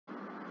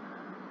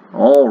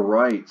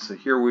Alright, so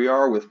here we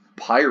are with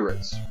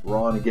Pirates.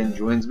 Ron again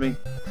joins me.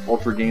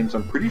 Ultra Games,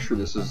 I'm pretty sure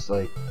this is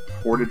like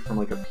ported from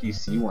like a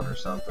PC one or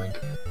something.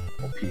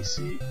 Well,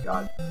 PC,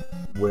 god,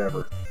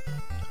 whatever.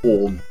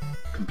 Old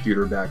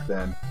computer back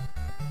then.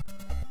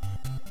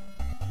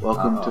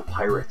 Welcome to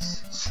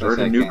Pirates. Start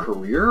a new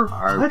career?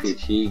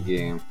 RPG What?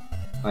 game.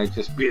 Might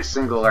just be a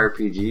single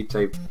RPG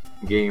type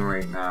game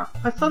right now.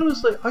 I thought it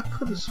was like, I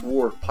could have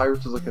swore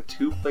Pirates was like a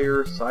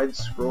two-player,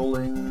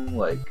 side-scrolling,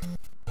 like...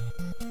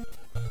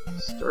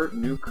 Start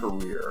new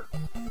career.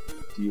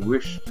 Do you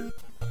wish to...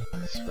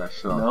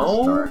 Special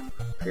No? start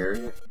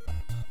period.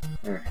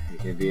 There, you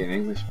can be an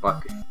English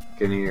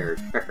buccaneer.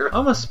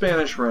 I'm a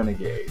Spanish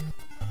renegade.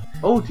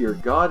 Oh dear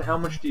God, how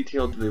much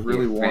detail do they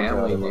really want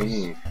out of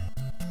us?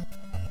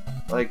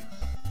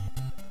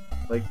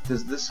 Like,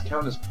 does this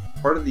count as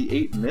part of the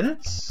 8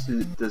 minutes?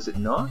 Does it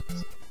not?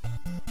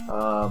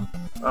 I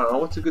don't know,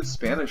 what's a good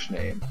Spanish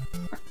name?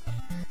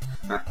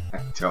 I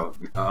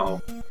don't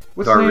know.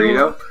 What's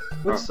Dorito?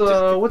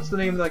 What's the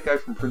name of that guy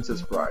from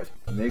Princess Bride?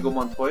 Inigo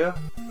Montoya?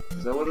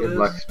 Is that what it is? Good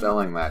luck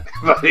spelling that,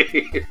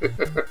 buddy.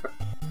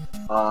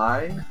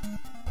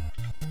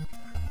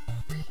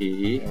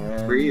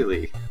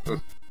 Freely.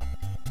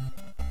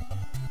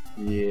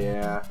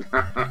 Yeah.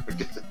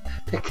 Just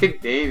pick a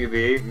name, you'll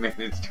be 8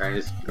 minutes trying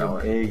to spell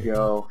it.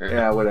 Inigo.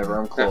 Yeah, whatever,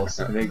 I'm close.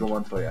 Inigo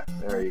Montoya.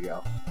 There you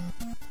go.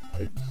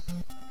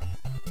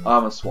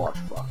 I'm a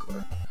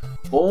swashbuckler.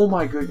 Oh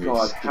my good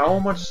God, how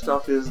much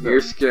stuff is there?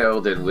 You're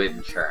skilled in wit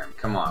and charm.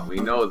 Come on, we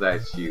know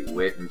that's you,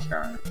 wit and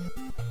charm.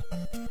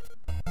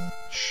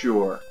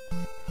 Sure.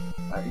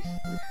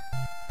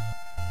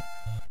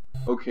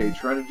 Okay,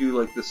 trying to do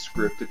like the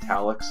script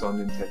italics on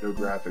Nintendo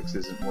graphics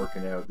isn't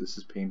working out. This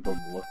is painful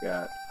to look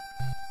at.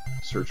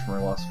 Search for my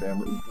lost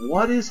family.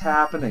 What is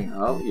happening?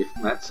 Oh, you've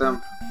met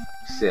some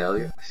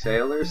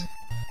sailors?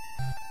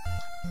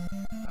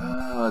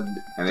 And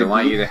they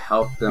want you to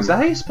help them. Is that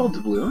how you spell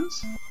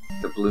doubloons?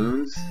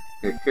 Doubloons?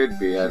 It could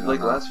be. I don't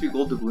know. Last few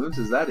gold doubloons?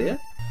 Is that it?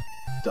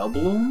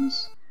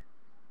 Doubloons?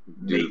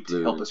 Mate,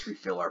 help us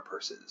refill our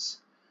purses.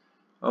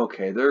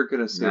 Okay, they're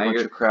gonna say a bunch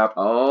of crap.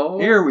 Oh,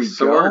 here we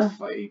sword go.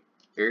 Fight.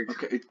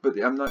 Okay, but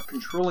I'm not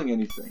controlling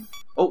anything.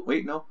 Oh,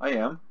 wait, no, I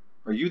am.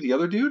 Are you the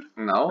other dude?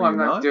 No, I'm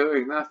not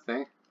doing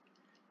nothing.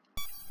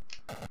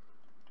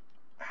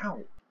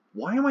 Ow.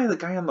 Why am I the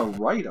guy on the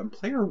right? I'm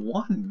player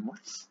 1.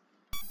 What's...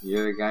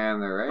 You're the guy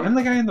on the right? I'm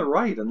the guy on the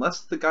right.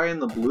 Unless the guy in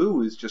the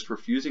blue is just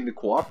refusing to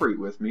cooperate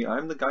with me,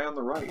 I'm the guy on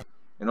the right.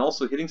 And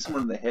also, hitting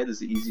someone in the head is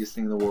the easiest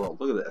thing in the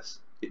world. Look at this.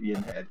 Hit you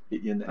in the head.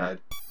 Hit you in the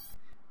head.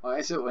 Why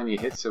is it when you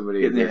hit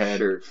somebody their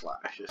shirt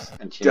flashes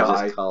and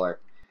changes color?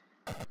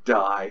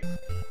 Die.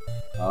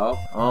 Oh?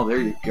 Oh, there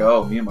you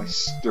go. Me and my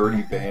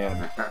sturdy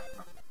band.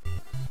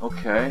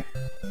 Okay.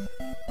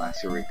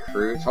 Class of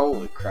recruits.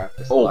 Holy crap,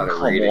 there's a lot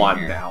of reading come on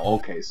here. now.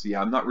 Okay, so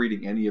yeah, I'm not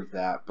reading any of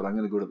that, but I'm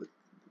going to go to the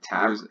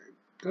tavern.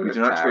 We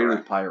do not trade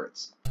with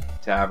pirates.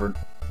 Tavern.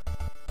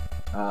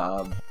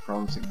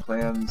 Promising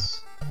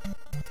plans.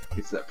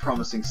 It's that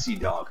promising sea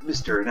dog,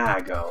 Mr.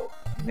 Nago.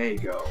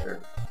 Sure.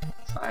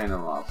 Sign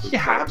him up.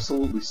 Yeah,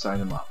 absolutely sign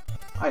him up.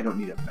 I don't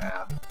need a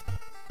map.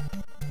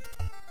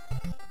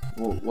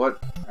 Well,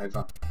 what? I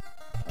don't.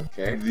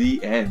 Okay.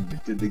 The end.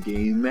 Did the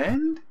game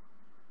end?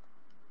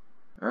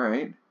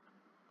 Alright.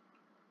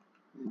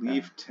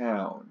 Leave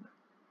town.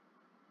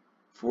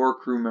 4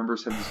 crew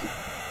members have this.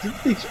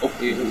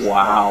 Oh,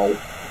 wow.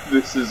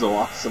 This is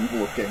awesome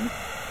looking.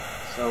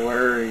 So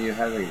where are you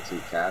heading to,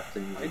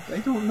 Captain? I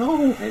don't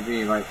know. Maybe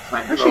you might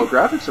find a Actually, boat.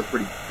 graphics are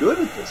pretty good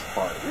at this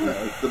part. Yeah.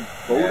 Like the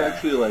boat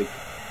actually like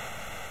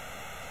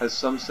has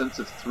some sense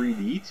of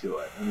 3D to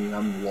it. I mean,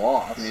 I'm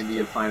lost. Maybe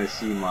you'll find a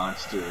sea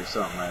monster or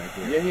something right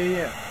here.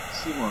 Yeah.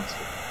 Sea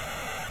monster.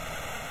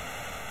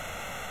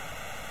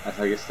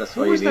 I guess that's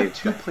What why was you need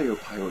that 2-player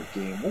pirate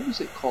game? What was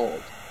it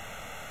called?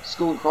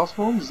 Skull and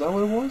Crossbones? Is that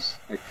what it was?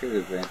 It could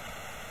have been.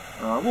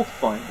 We'll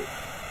find it.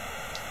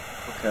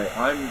 Okay,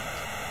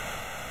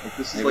 like,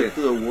 this is Maybe like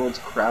the world's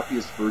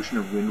crappiest version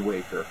of Wind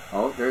Waker.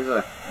 Oh, there's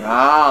a...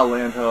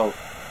 Land Ho.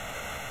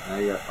 Now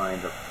you gotta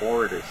find a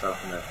fort or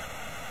something that...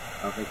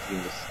 I don't think you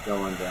can just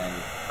go into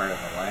any part of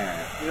the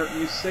land. You know,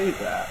 you say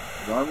that,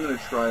 but I'm gonna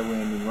try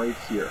landing right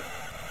here.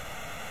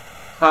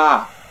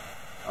 Ha!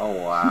 Oh,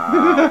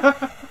 wow.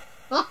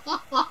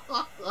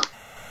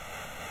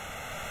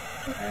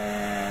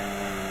 And...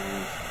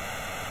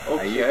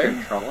 Okay. Are you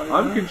controlling them?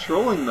 I'm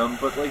controlling them,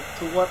 but like,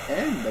 to what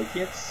end? I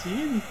can't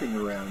see anything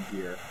around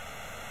here.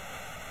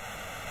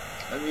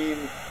 I mean...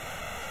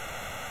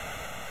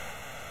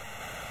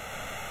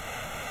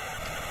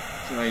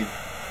 Can I...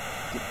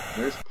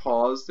 There's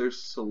pause,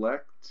 there's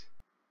select.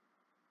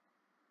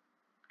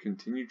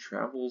 Continue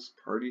travels,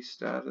 party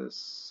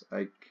status.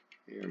 I'm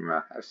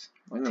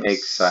gonna Take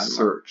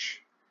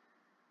search.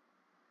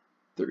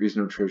 There is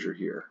no treasure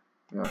here.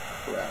 Oh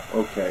crap.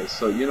 Okay,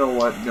 so you know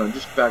what? No,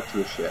 just back to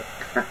the ship.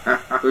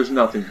 There's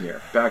nothing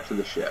here. Back to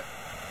the ship.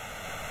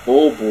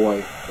 Oh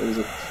boy, that is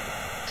a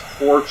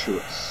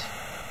torturous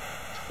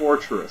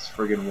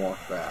friggin' walk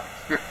back.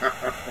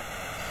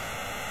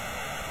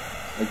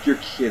 Like, you're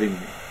kidding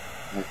me.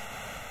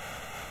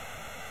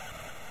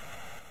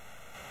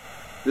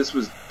 This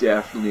was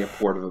definitely a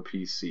port of a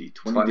PC.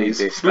 20 20 days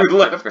days food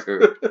left.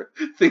 food.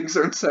 Things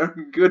aren't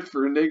sounding good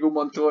for Inigo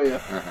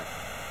Montoya.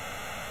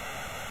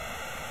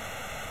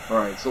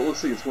 Alright, so it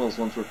looks like it's one of those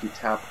ones where if you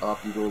tap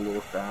up, you go a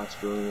little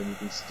faster and you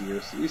can steer.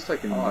 So at least I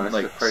can that's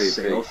like a pretty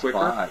sail big quicker.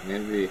 Spot.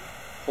 Maybe.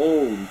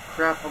 Holy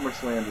crap! How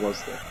much land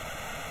was there?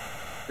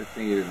 Good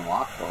thing you didn't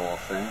walk the whole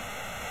thing.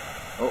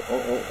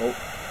 Oh.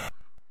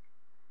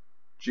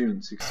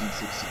 June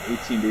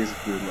 1660. 18 days of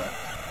food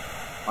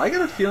left. I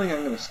got a feeling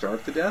I'm going to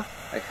starve to death.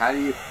 Like, how do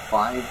you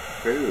find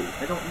food?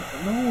 I don't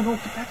know. No,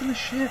 get back in the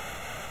ship.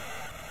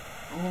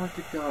 Oh my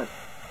good god.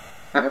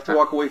 I have to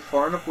walk away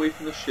far enough away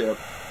from the ship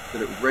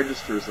that it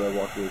registers that I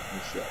walked away from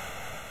the ship.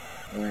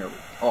 There we go.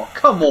 Oh,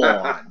 come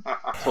on!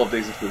 12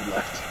 days of food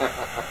left.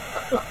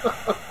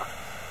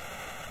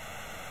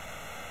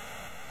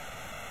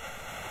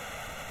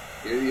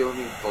 You're the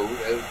only boat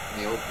out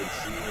in the open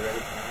sea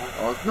right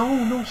now?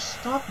 Oh, no,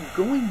 stop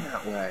going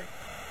that way.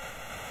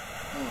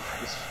 Oh,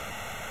 it's...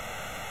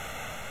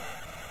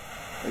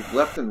 Like,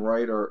 left and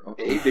right are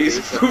 8 days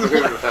of food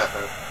left.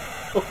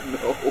 Oh,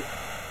 no.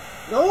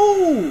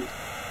 No!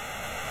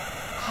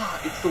 Ah,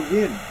 it's the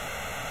wind.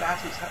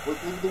 That's what's happening.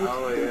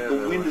 Look at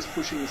the wind is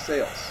pushing the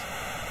sails.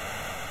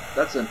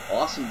 That's an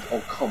awesome...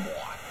 Oh, come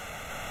on.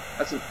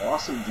 That's an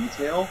awesome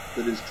detail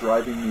that is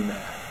driving me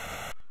mad.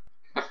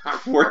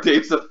 4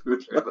 days of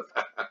food left.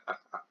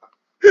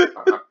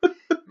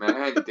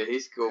 Man,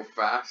 days go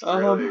fast,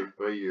 really.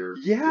 But you're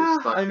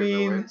stuck in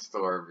the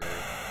windstorm, man.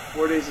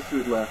 4 days of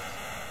food left.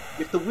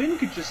 If the wind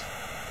could just,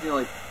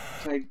 like,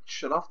 can I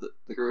shut off the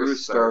crew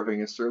is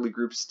starving? A surly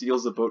group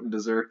steals a boat and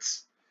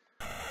deserts.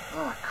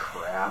 Ah,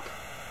 crap.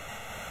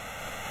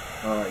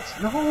 Alright,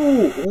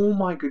 no! Oh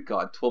my good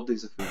god, 12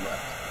 days of food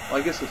left.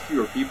 Well, I guess with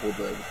fewer people,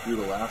 the food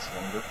will last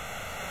longer.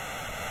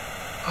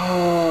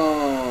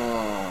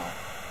 Oh,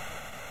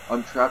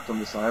 I'm trapped on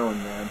this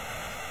island, man.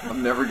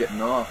 I'm never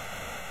getting off.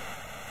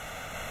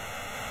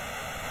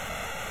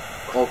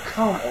 Oh,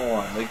 come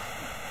on. Like,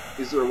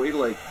 is there a way to,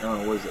 like, I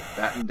don't know, what is it,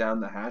 batten down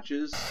the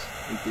hatches?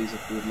 8 days of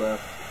food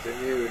left. Can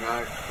you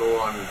not go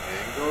on an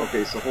angle?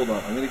 Okay, so hold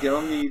on. I'm gonna get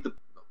on the...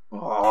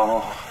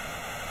 Oh.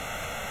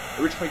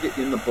 Every time I get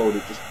in the boat,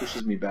 it just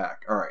pushes me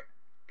back. Alright.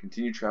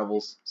 Continue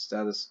travels,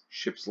 status,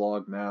 ship's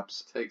log,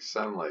 maps. Take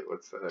sunlight,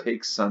 what's that?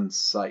 Take sun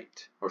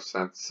sight. Or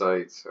sun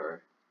sight, sorry.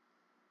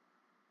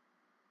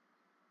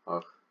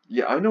 Oh.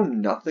 Yeah, I know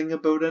nothing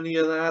about any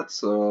of that,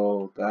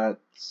 so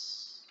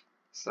that's...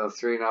 So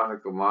 3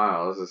 nautical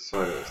miles is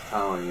what it was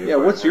telling you. Yeah,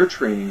 what's your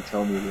training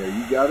tell me there?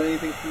 You got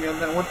anything for me on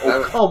that one?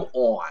 Oh, come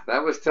on!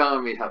 That was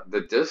telling me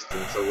the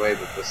distance away,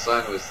 that the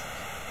sun was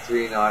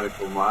 3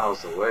 nautical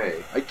miles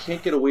away. I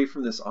can't get away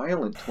from this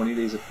island. 20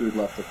 days of food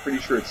left. I'm pretty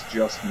sure it's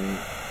just me.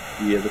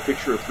 The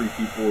picture of 3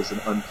 people is an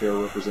unfair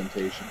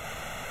representation.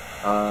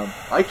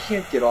 I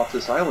can't get off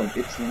this island.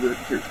 It's literally...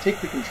 Here,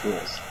 take the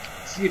controls.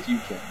 See if you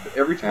can. But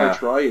every time I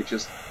try, it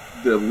just...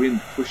 The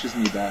wind pushes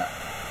me back.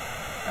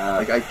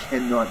 Like, I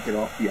cannot get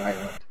off the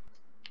island.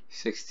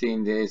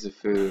 16 days of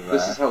food left.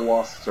 This is how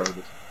Lost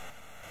started.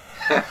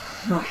 Yeah,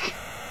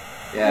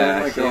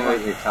 oh I see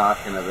what you're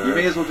talking about. You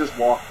may as well just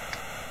walk.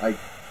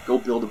 Go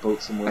build a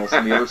boat somewhere else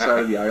on the other side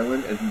of the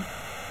island and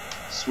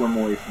swim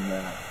away from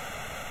that.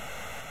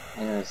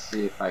 I'm gonna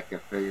see if I can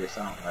figure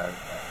something out.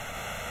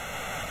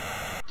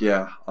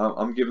 Yeah,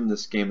 I'm giving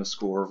this game a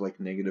score of like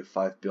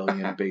 -5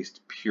 billion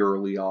based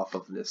purely off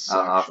of this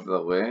section. Off of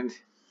the wind?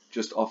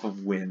 Just off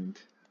of wind.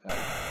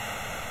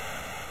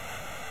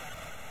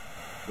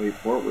 Wait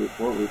for it, wait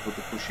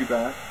to push you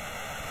back.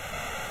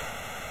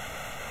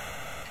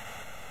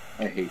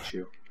 I hate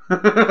you.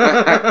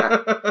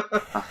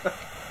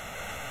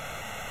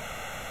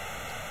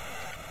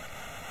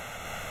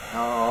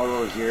 All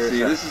those years.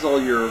 See, this is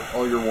all your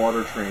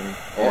water training.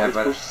 Oh, yeah, it's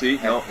supposed to see.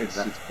 No, it's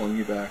that... pulling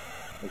you back,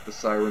 like the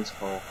sirens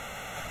call.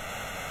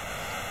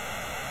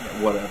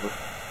 Yeah, whatever.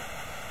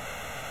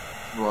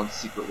 Run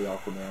secretly,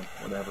 Aquaman.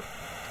 Whatever.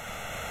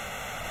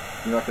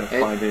 You're not gonna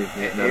find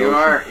anything.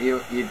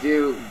 You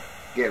do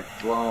get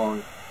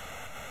blown,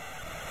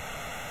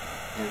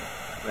 and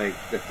like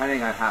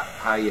depending on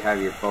how you have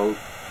your boat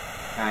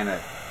kind of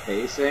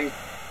facing,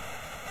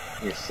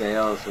 your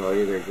sails will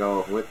either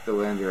go with the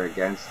wind or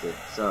against it.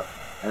 So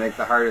I think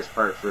the hardest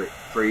part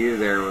for you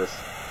there was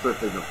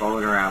flipping the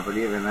boat around, but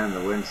even then the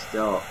wind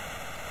still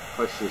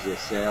pushes your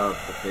sail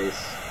to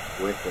face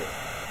with it.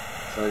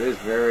 So it is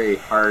very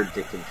hard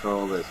to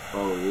control this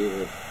boat.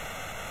 Even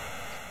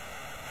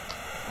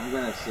I'm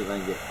gonna see if I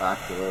can get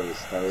back to where we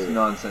started. It's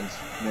nonsense.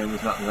 Man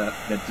was not meant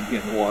to be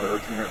in the water,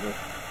 apparently.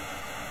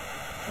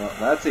 Well,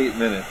 that's 8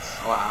 minutes.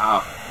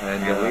 Wow.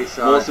 And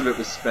most of it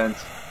was spent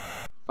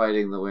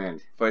fighting the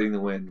wind. Fighting the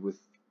wind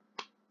with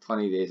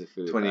 20 days of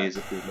food. 20 days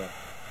of food left.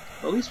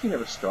 Well, at least we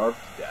never starved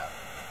to death.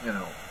 You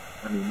know,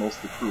 I mean,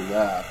 most of the crew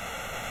left.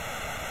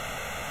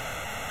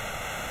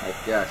 Like,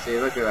 yeah, see,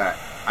 look at that.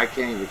 I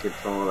can't even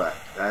control that.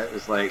 That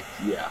was like,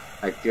 yeah,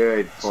 a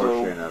good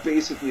portion of.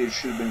 Basically, it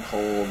should have been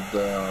called,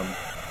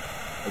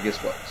 I guess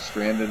what?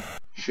 Stranded,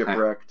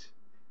 shipwrecked.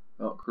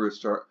 Oh, crew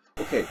start.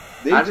 Okay,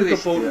 they How do took they a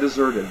boat and steal-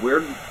 deserted. Where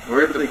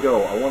Where'd did the- they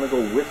go? I want to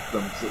go with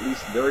them, because at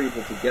least they're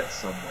able to get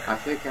somewhere. I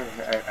think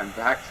I'm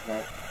back to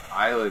that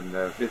island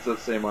of... It's the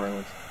same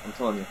island. I'm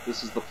telling you,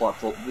 this is the plot.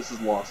 This is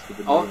Lost for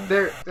the Oh, island.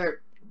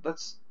 there.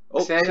 That's...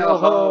 Oh, Say sail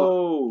ho.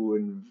 ho!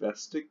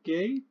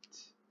 Investigate?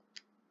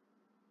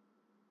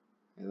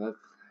 It looks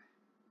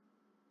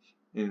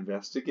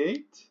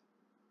Investigate?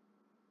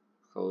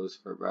 closed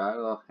for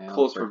battle.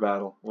 Close for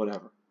battle.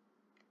 Whatever.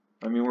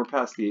 I mean, we're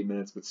past the 8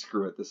 minutes, but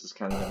screw it. This is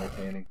kind of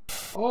entertaining.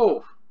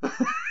 Oh!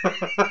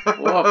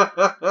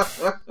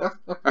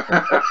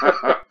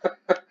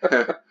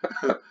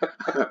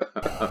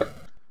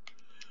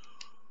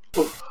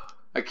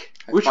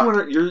 Which one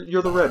are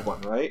you're the red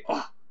one, right?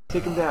 Oh.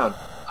 Take him down.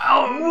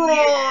 Oh,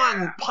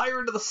 Run! yeah.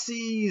 Pirate of the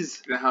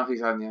seas! Now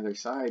he's on the other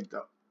side,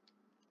 though.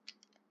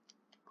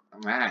 Oh,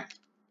 man,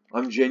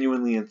 I'm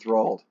genuinely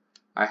enthralled.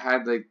 I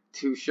had like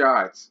 2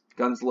 shots.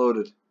 Guns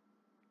loaded.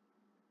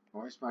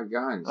 Where's my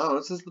guns? Oh,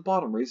 this is the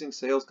bottom. Raising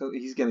sails.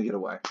 He's gonna get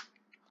away.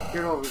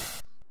 Get over.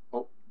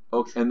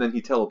 Okay, and then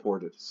he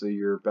teleported, so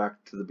you're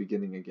back to the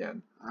beginning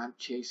again. I'm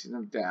chasing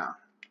him down.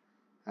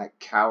 That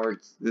coward.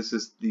 This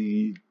is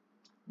the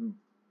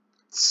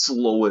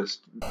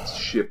slowest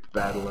ship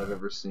battle I've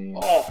ever seen.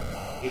 Oh,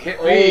 he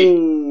hit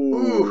me.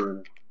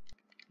 Oh,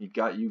 he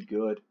got you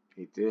good.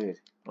 He did.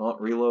 Oh,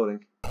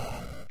 reloading.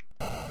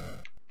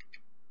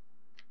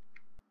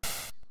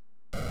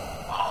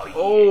 Oh, yeah.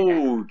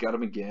 Oh, got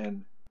him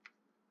again.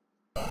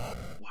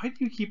 Why do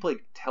you keep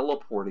like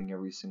teleporting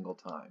every single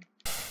time?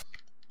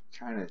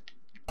 Trying to.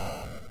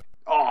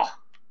 Oh.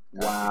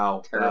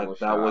 Wow, Terrible that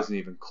shot. wasn't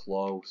even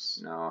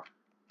close. No.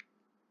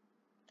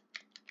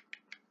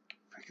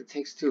 It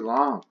takes too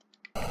long.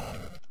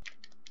 Oh,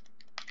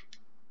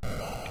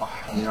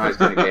 you know I was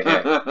gonna get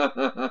hit.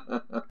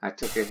 I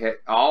took a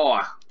hit. Oh,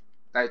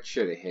 that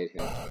should have hit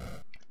him. What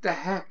the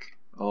heck?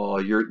 Oh,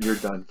 you're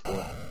done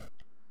for.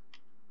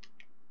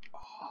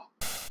 Oh.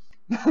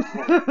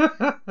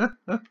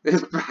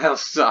 This battle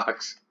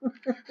sucks.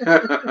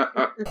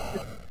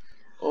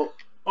 Oh.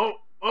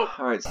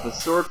 Alright, so the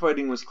sword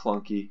fighting was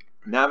clunky.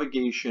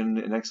 Navigation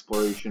and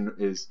exploration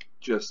is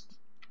just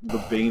the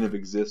bane of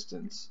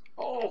existence.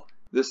 Oh.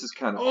 This is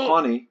kind of Oh.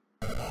 funny.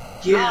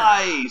 Yeah.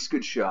 Nice!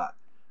 Good shot.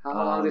 How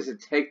long does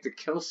it take to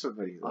kill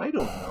somebody? Though? I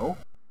don't know.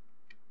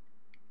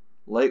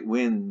 Light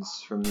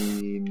winds from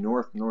the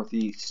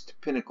north-northeast.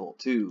 Pinnacle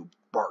 2.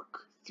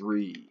 Bark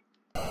 3.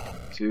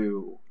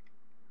 2.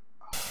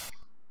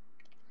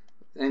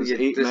 And There's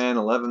 8 men,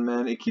 11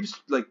 men. It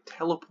keeps like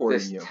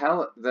teleporting you.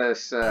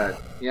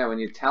 Yeah, when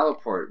you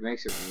teleport, it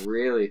makes it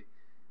really.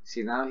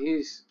 See, now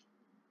he's.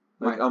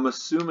 Like I'm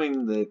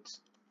assuming that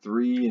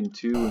 3 and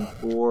 2 and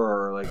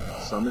 4 are like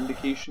some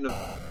indication of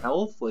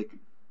health, like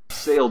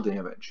sail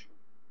damage.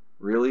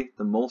 Really,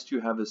 the most you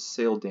have is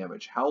sail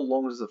damage. How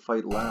long does the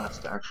fight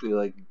last to actually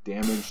like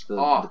damage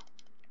the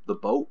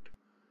boat?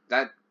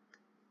 That,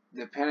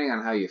 depending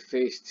on how you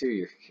face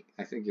too,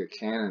 I think your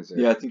cannons are.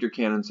 Yeah, I think your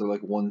cannons are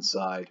like one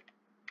side.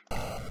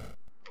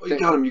 Oh, you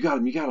got him! You got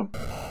him! You got him!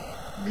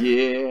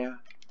 Yeah.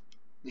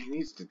 He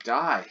needs to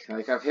die.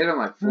 Like I've hit him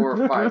like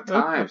 4 or 5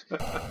 times.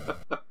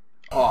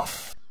 Oh.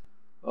 He's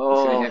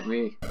gonna hit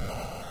me.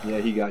 Yeah,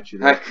 he got you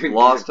I there. couldn't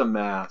Lost a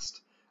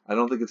mast. I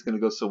don't think it's gonna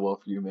go so well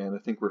for you, man. I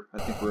think we're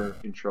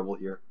in trouble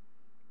here.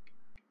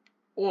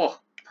 Oh,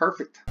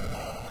 perfect.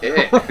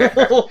 Yeah.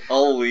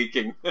 All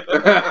leaking.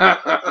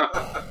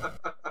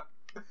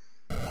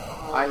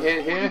 I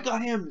hit him. You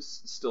got him.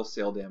 Still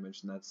sail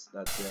damage, and that's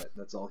it.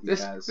 That's all he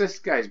has. This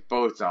guy's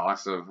boat's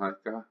awesome. Like,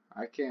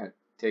 I can't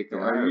take him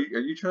out. Are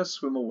you trying to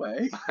swim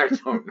away? I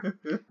don't.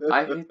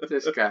 I hit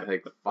this guy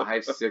like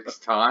 5, 6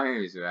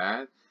 times,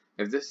 man.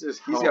 If this is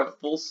He's got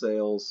full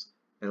sails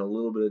and a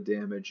little bit of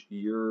damage.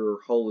 Your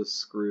hull is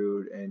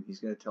screwed, and he's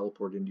gonna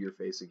teleport into your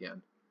face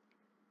again.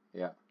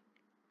 Yeah.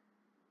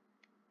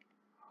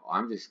 Oh,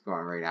 I'm just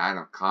going right at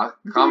him. What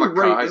do you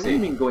Kamikaze.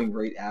 mean going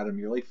right at him?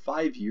 You're like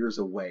 5 years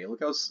away.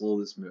 Look how slow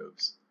this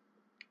moves.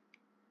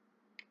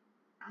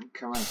 I'm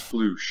coming.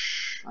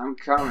 Sploosh. I'm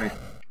coming.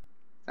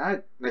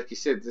 That, like you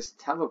said, this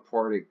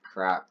teleported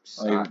crap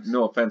sucks.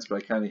 No offense, but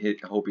I kind of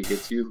hope he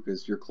hits you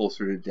because you're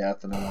closer to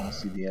death, and I want to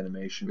see the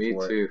animation Me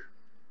for too.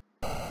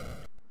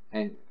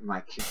 And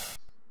my kid,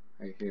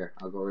 right here.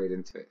 I'll go right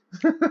into it.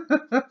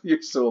 it.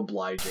 You're so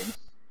obliging.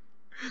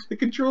 The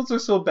controls are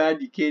so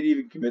bad you can't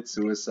even commit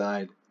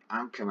suicide.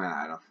 I'm coming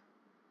at him.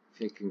 If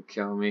he can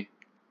kill me.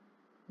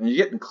 And you're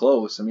getting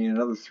close. I mean,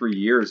 another 3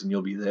 years and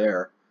you'll be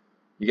there.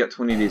 You got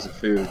 20 days of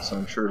food, so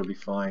I'm sure it'll be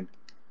fine.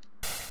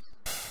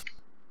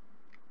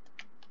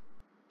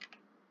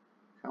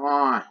 Come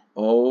on.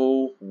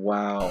 Oh,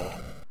 wow.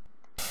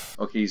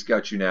 Okay, he's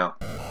got you now.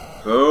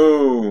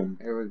 Boom.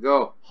 There we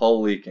go.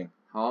 Hull leaking.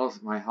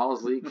 My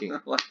hull's leaking.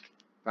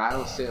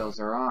 Battle sails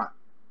are on.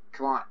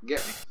 Come on,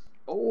 get me.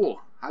 Oh,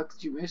 how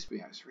could you miss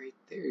me? I was right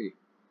there.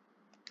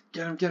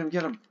 Get him, get him,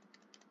 get him.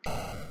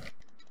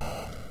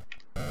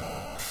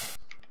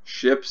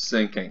 Ship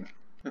sinking.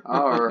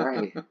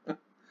 Alright.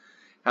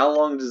 How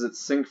long does it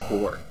sink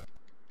for?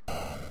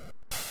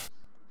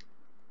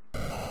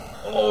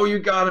 Oh, you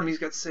got him. He's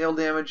got sail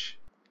damage.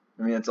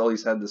 I mean, that's all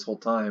he's had this whole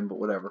time, but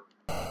whatever.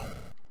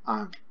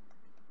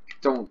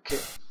 Don't care.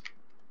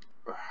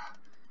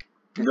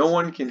 No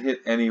one can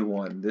hit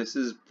anyone. This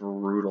is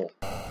brutal.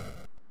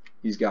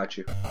 He's got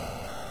you.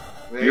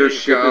 There Your you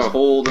ship go. is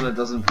holed and a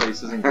dozen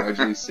places and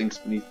gradually sinks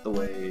beneath the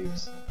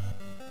waves.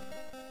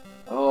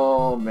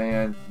 Oh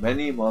man,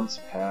 many months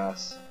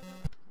pass.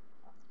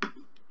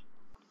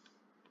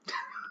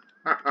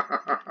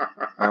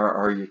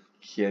 Are you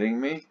kidding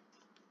me?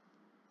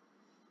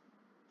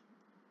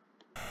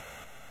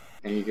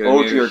 And you get Oh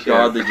a new dear ship.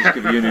 God, they just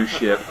give you a new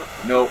ship.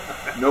 Nope,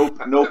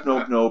 nope, nope,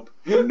 nope, nope,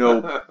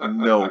 nope,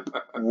 nope.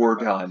 We're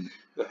done.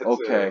 That's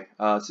Okay,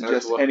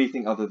 suggest well-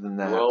 anything other than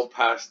that. well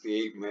past the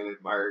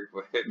 8-minute mark.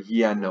 But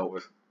Yeah,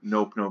 nope,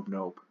 nope, nope,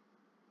 nope.